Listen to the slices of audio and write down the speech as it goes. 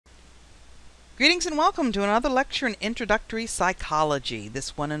Greetings and welcome to another lecture in Introductory Psychology.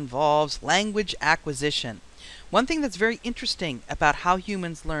 This one involves language acquisition. One thing that's very interesting about how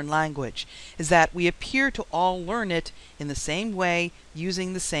humans learn language is that we appear to all learn it in the same way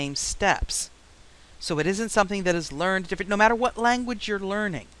using the same steps. So it isn't something that is learned different no matter what language you're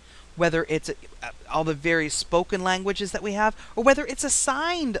learning, whether it's all the various spoken languages that we have or whether it's a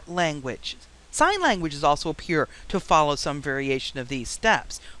signed language. Sign languages also appear to follow some variation of these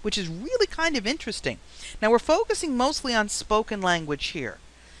steps, which is really kind of interesting. Now we're focusing mostly on spoken language here,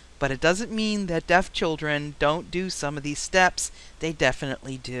 but it doesn't mean that deaf children don't do some of these steps. They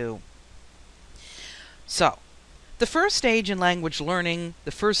definitely do. So, the first stage in language learning,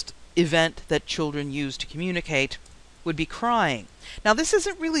 the first event that children use to communicate, would be crying. Now this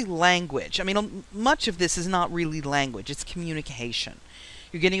isn't really language. I mean, much of this is not really language, it's communication.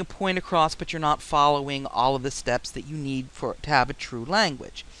 You're getting a point across, but you're not following all of the steps that you need to have a true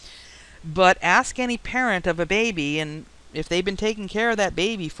language. But ask any parent of a baby, and if they've been taking care of that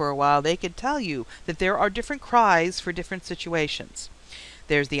baby for a while, they could tell you that there are different cries for different situations.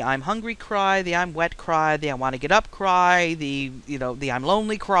 There's the I'm hungry cry, the I'm wet cry, the I want to get up cry, the I'm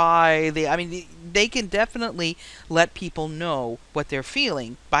lonely cry. They can definitely let people know what they're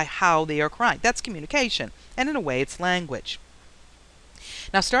feeling by how they are crying. That's communication, and in a way it's language.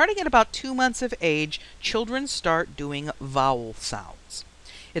 Now, starting at about 2 months of age, children start doing vowel sounds.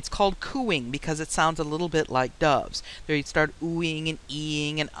 It's called cooing because it sounds a little bit like doves. They start oohing and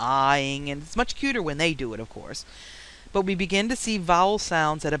eeing and ahhing, and it's much cuter when they do it, of course. But we begin to see vowel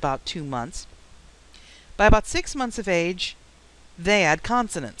sounds at about 2 months. By about 6 months of age, they add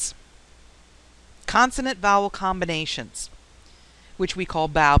consonants. Consonant-vowel combinations, which we call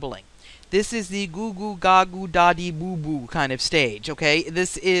babbling. This is the goo goo gagu dadi boo boo kind of stage, okay?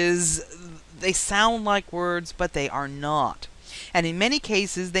 They sound like words, but they are not. And in many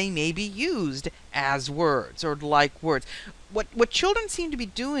cases, they may be used as words or like words. What children seem to be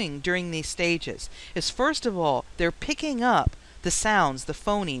doing during these stages is, first of all, they're picking up the sounds, the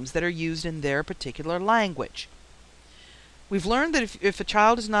phonemes that are used in their particular language. We've learned that if a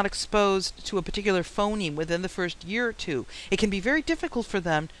child is not exposed to a particular phoneme within the first year or two, it can be very difficult for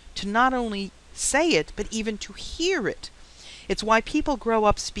them to not only say it, but even to hear it. It's why people grow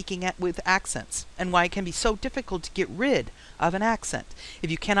up speaking with accents, and why it can be so difficult to get rid of an accent. If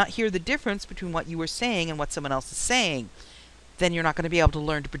you cannot hear the difference between what you are saying and what someone else is saying, then you're not going to be able to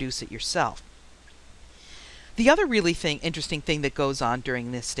learn to produce it yourself. The other really interesting thing that goes on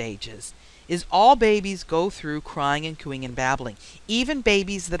during this stage is all babies go through crying and cooing and babbling, even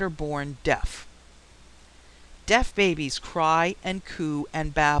babies that are born deaf. Deaf babies cry and coo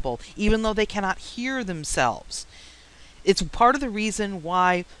and babble, even though they cannot hear themselves. It's part of the reason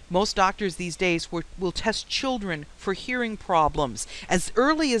why most doctors these days will test children for hearing problems as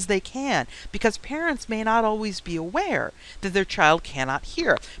early as they can, because parents may not always be aware that their child cannot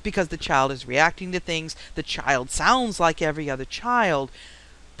hear, because the child is reacting to things, the child sounds like every other child,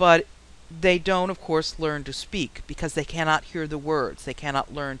 but they don't, of course, learn to speak because they cannot hear the words. They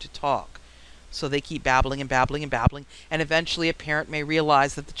cannot learn to talk. So they keep babbling and babbling and babbling, and eventually a parent may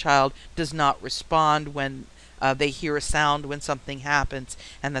realize that the child does not respond when they hear a sound when something happens,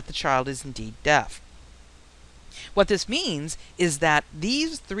 and that the child is indeed deaf. What this means is that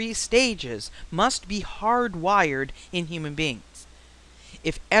these 3 stages must be hardwired in human beings.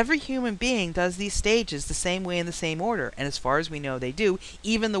 If every human being does these stages the same way in the same order, and as far as we know they do,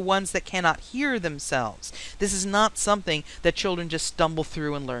 even the ones that cannot hear themselves, this is not something that children just stumble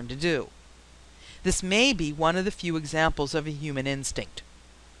through and learn to do. This may be one of the few examples of a human instinct,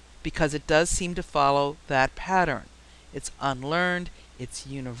 because it does seem to follow that pattern. It's unlearned, it's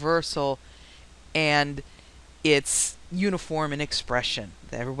universal, and it's uniform in expression.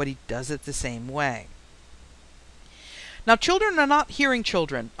 Everybody does it the same way. Now, children are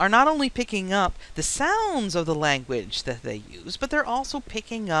not only picking up the sounds of the language that they use, but they're also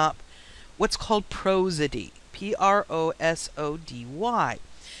picking up what's called prosody, P-R-O-S-O-D-Y.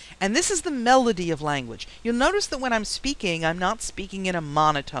 And this is the melody of language. You'll notice that when I'm speaking, I'm not speaking in a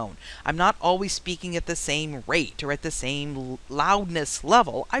monotone. I'm not always speaking at the same rate or at the same loudness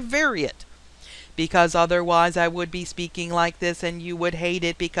level. I vary it, because otherwise I would be speaking like this and you would hate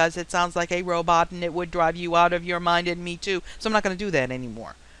it because it sounds like a robot and it would drive you out of your mind, and me too. So I'm not going to do that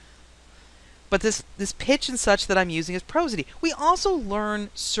anymore. But this pitch and such that I'm using is prosody. We also learn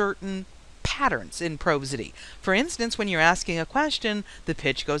certain patterns in prosody. For instance, when you're asking a question, the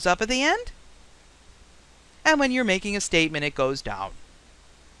pitch goes up at the end, and when you're making a statement, it goes down.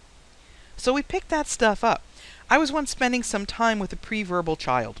 So we pick that stuff up. I was once spending some time with a pre-verbal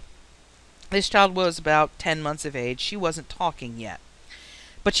child. This child was about 10 months of age. She wasn't talking yet.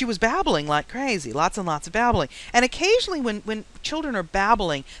 But she was babbling like crazy, lots and lots of babbling. And occasionally when children are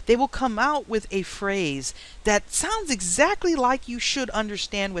babbling, they will come out with a phrase that sounds exactly like you should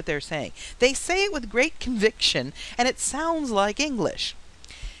understand what they're saying. They say it with great conviction, and it sounds like English.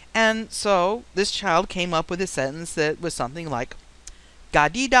 And so this child came up with a sentence that was something like,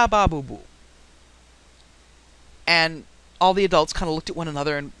 Gadida babubu. And all the adults kind of looked at one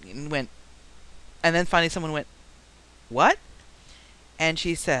another and went, and then finally someone went, what? And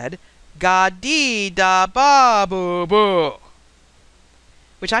she said, Gadida babubu.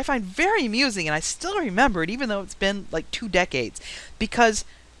 Which I find very amusing, and I still remember it, even though it's been like 2 decades. Because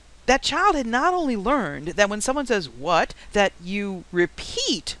that child had not only learned that when someone says what, that you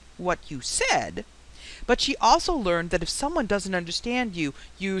repeat what you said, but she also learned that if someone doesn't understand you,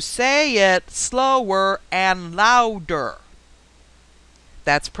 you say it slower and louder.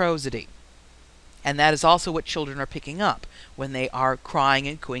 That's prosody. And that is also what children are picking up when they are crying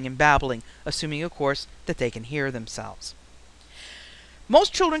and cooing and babbling, assuming, of course, that they can hear themselves.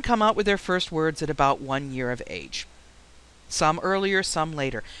 Most children come out with their first words at about 1 year of age. Some earlier, some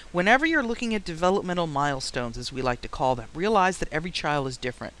later. Whenever you're looking at developmental milestones, as we like to call them, realize that every child is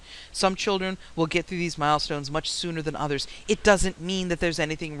different. Some children will get through these milestones much sooner than others. It doesn't mean that there's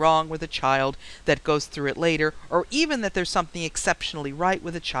anything wrong with a child that goes through it later, or even that there's something exceptionally right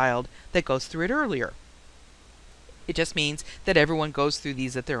with a child that goes through it earlier. It just means that everyone goes through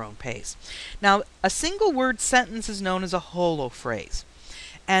these at their own pace. Now, a single word sentence is known as a holophrase.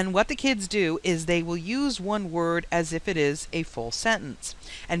 And what the kids do is they will use one word as if it is a full sentence.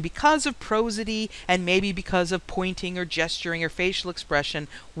 And because of prosody, and maybe because of pointing or gesturing or facial expression,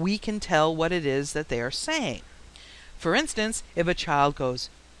 we can tell what it is that they are saying. For instance, if a child goes,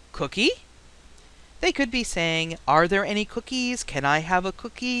 cookie, they could be saying, are there any cookies? Can I have a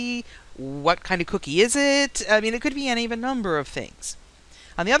cookie? What kind of cookie is it? I mean, it could be any of a number of things.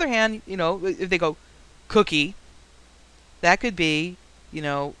 On the other hand, you know, if they go, cookie, that could be, you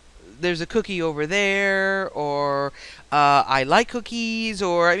know, there's a cookie over there, or I like cookies,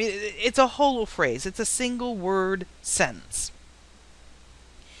 or, I mean, it's a holophrase. It's a single word sentence.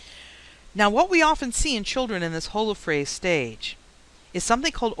 Now, what we often see in children in this holophrase stage is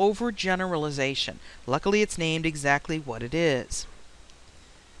something called overgeneralization. Luckily, it's named exactly what it is.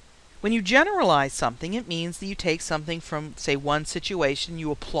 When you generalize something, it means that you take something from, say, one situation,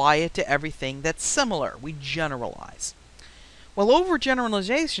 you apply it to everything that's similar. We generalize. Well,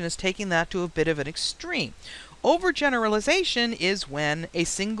 overgeneralization is taking that to a bit of an extreme. Overgeneralization is when a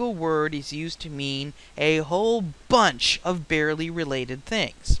single word is used to mean a whole bunch of barely related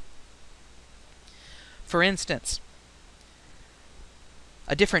things. For instance,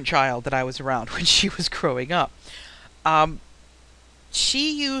 a different child that I was around when she was growing up, she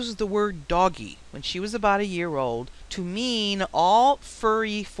used the word doggy when she was about a year old to mean all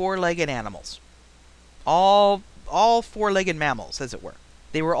furry four-legged animals. All four-legged mammals, as it were.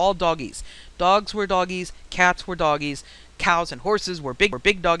 They were all doggies. Dogs were doggies, cats were doggies, cows and horses were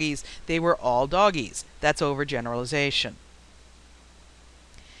big doggies. They were all doggies. That's overgeneralization.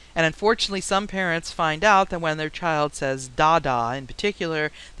 And unfortunately, some parents find out that when their child says dada in particular,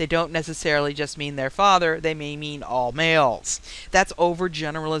 they don't necessarily just mean their father, they may mean all males. That's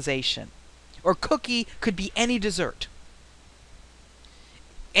overgeneralization. Or cookie could be any dessert.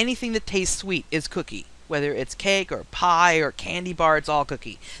 Anything that tastes sweet is cookie. Whether it's cake or pie or candy bar, it's all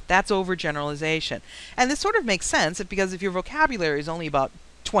cookie. That's overgeneralization. And this sort of makes sense because if your vocabulary is only about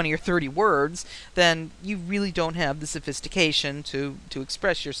 20 or 30 words, then you really don't have the sophistication to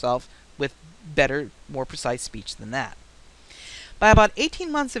express yourself with better, more precise speech than that. By about 18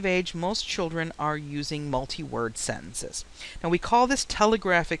 months of age, most children are using multi-word sentences. Now, we call this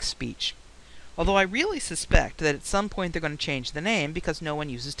telegraphic speech, although I really suspect that at some point they're going to change the name because no one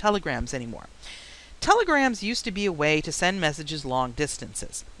uses telegrams anymore. Telegrams used to be a way to send messages long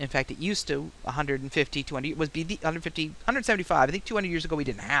distances. In fact, it used to 150, 200, it was be the 150, 175. I think 200 years ago we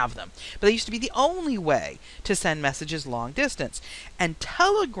didn't have them. But they used to be the only way to send messages long distance. And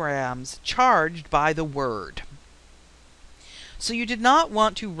telegrams charged by the word. So you did not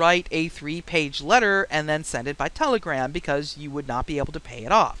want to write a 3-page letter and then send it by telegram because you would not be able to pay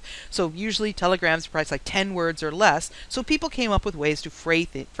it off. So usually telegrams are priced like 10 words or less, so people came up with ways to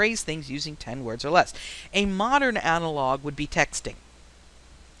phrase things using 10 words or less. A modern analog would be texting.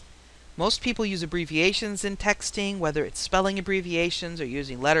 Most people use abbreviations in texting, whether it's spelling abbreviations or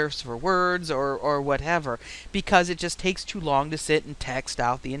using letters for words or whatever, because it just takes too long to sit and text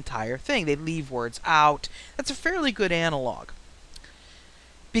out the entire thing. They leave words out. That's a fairly good analog.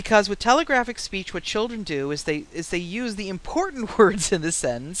 Because with telegraphic speech, what children do is they use the important words in the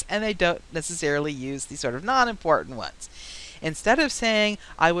sentence, and they don't necessarily use the sort of non-important ones. Instead of saying,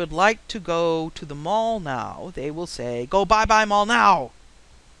 I would like to go to the mall now, they will say, go bye-bye mall now.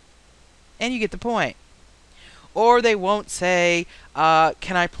 And you get the point. Or they won't say,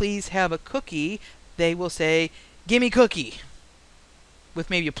 can I please have a cookie? They will say, gimme cookie, with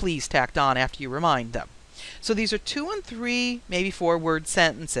maybe a please tacked on after you remind them. So these are 2 and 3, maybe 4 word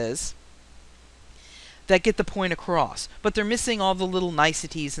sentences that get the point across, but they're missing all the little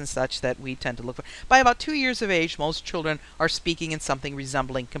niceties and such that we tend to look for. By about 2 years of age, most children are speaking in something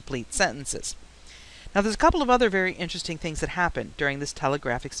resembling complete sentences. Now, there's a couple of other very interesting things that happen during this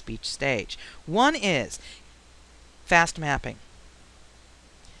telegraphic speech stage. One is fast mapping.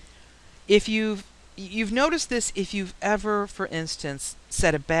 If you've noticed this if you've ever, for instance,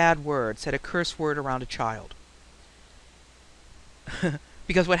 said a bad word, said a curse word around a child.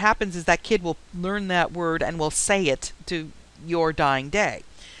 Because what happens is that kid will learn that word and will say it to your dying day.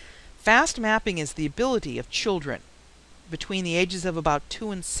 Fast mapping is the ability of children between the ages of about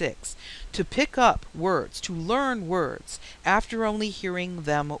 2 and 6 to pick up words, to learn words, after only hearing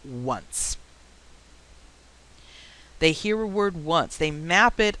them once. They hear a word once. They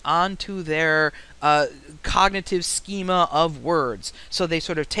map it onto their cognitive schema of words. So they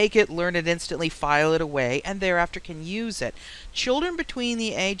sort of take it, learn it instantly, file it away, and thereafter can use it. Children between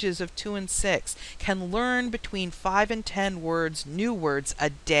the ages of 2 and 6 can learn between 5 and 10 words, new words,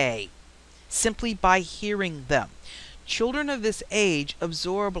 a day, simply by hearing them. Children of this age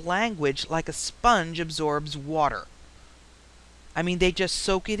absorb language like a sponge absorbs water. I mean, they just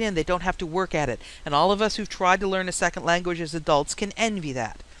soak it in. They don't have to work at it. And all of us who've tried to learn a second language as adults can envy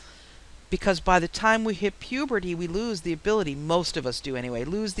that. Because by the time we hit puberty, we lose the ability, most of us do anyway,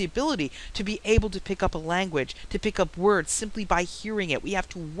 lose the ability to be able to pick up a language, to pick up words simply by hearing it. We have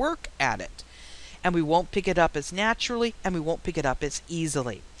to work at it. And we won't pick it up as naturally, and we won't pick it up as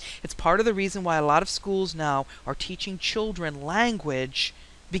easily. It's part of the reason why a lot of schools now are teaching children language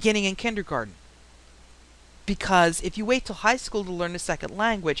beginning in kindergarten. Because if you wait till high school to learn a second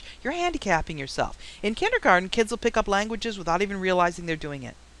language, you're handicapping yourself. In kindergarten, kids will pick up languages without even realizing they're doing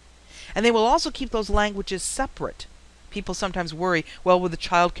it. And they will also keep those languages separate. People sometimes worry, well, will the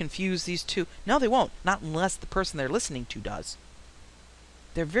child confuse these two? No, they won't. Not unless the person they're listening to does.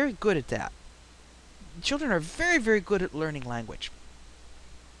 They're very good at that. Children are very, very good at learning language.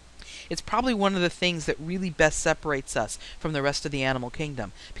 It's probably one of the things that really best separates us from the rest of the animal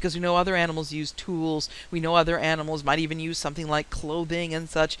kingdom. Because we know other animals use tools, we know other animals might even use something like clothing and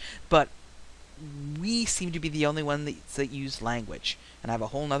such, but we seem to be the only ones that use language. And I have a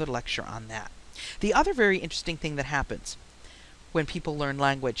whole nother lecture on that. The other very interesting thing that happens when people learn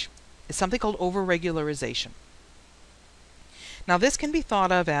language is something called overregularization. Now this can be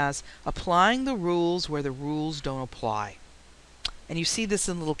thought of as applying the rules where the rules don't apply. And you see this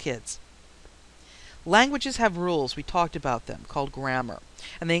in little kids. Languages have rules, we talked about them, called grammar.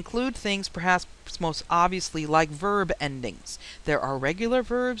 And they include things perhaps most obviously like verb endings. There are regular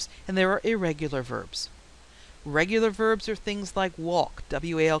verbs and there are irregular verbs. Regular verbs are things like walk,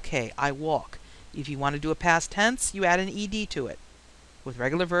 W-A-L-K, I walk. If you want to do a past tense, you add an ed to it. With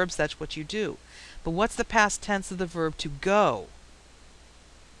regular verbs, that's what you do. But what's the past tense of the verb to go?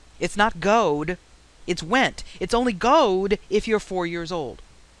 It's not goed, it's went. It's only goed if you're 4 years old.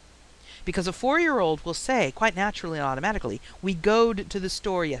 Because a 4-year-old will say, quite naturally and automatically, we goed to the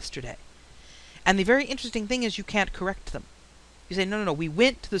store yesterday. And the very interesting thing is you can't correct them. You say, no, no, no, we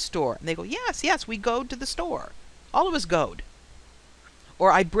went to the store. And they go, yes, yes, we goed to the store. All of us goed.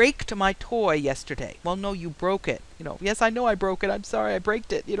 Or I braked my toy yesterday. Well, no, you broke it. You know, yes, I know I broke it. I'm sorry, I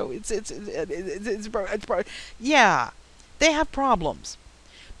braked it. You know, it's yeah, they have problems.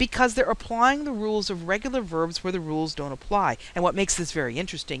 Because they're applying the rules of regular verbs where the rules don't apply. And what makes this very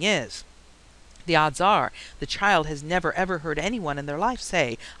interesting is, the odds are, the child has never ever heard anyone in their life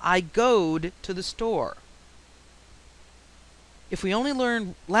say, I goed to the store. If we only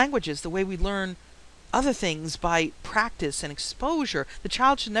learn languages the way we learn other things by practice and exposure, the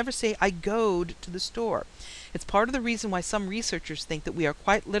child should never say, I goed to the store. It's part of the reason why some researchers think that we are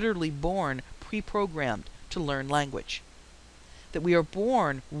quite literally born pre-programmed to learn language. That we are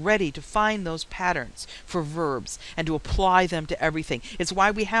born ready to find those patterns for verbs and to apply them to everything. It's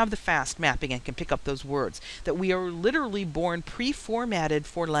why we have the fast mapping and can pick up those words. That we are literally born pre-formatted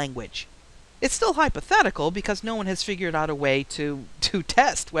for language. It's still hypothetical because no one has figured out a way to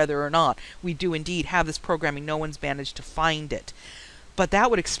test whether or not we do indeed have this programming. No one's managed to find it. But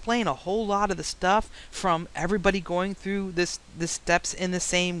that would explain a whole lot of the stuff, from everybody going through the steps in the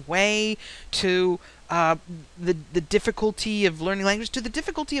same way, to the difficulty of learning language, to the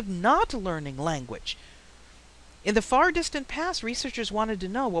difficulty of not learning language. In the far distant past, researchers wanted to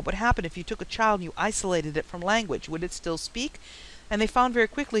know what would happen if you took a child and you isolated it from language. Would it still speak? And they found very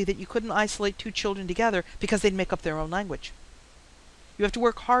quickly that you couldn't isolate two children together because they'd make up their own language. You have to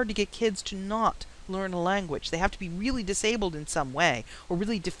work hard to get kids to not learn a language. They have to be really disabled in some way or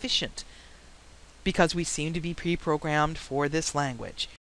really deficient because we seem to be pre-programmed for this language.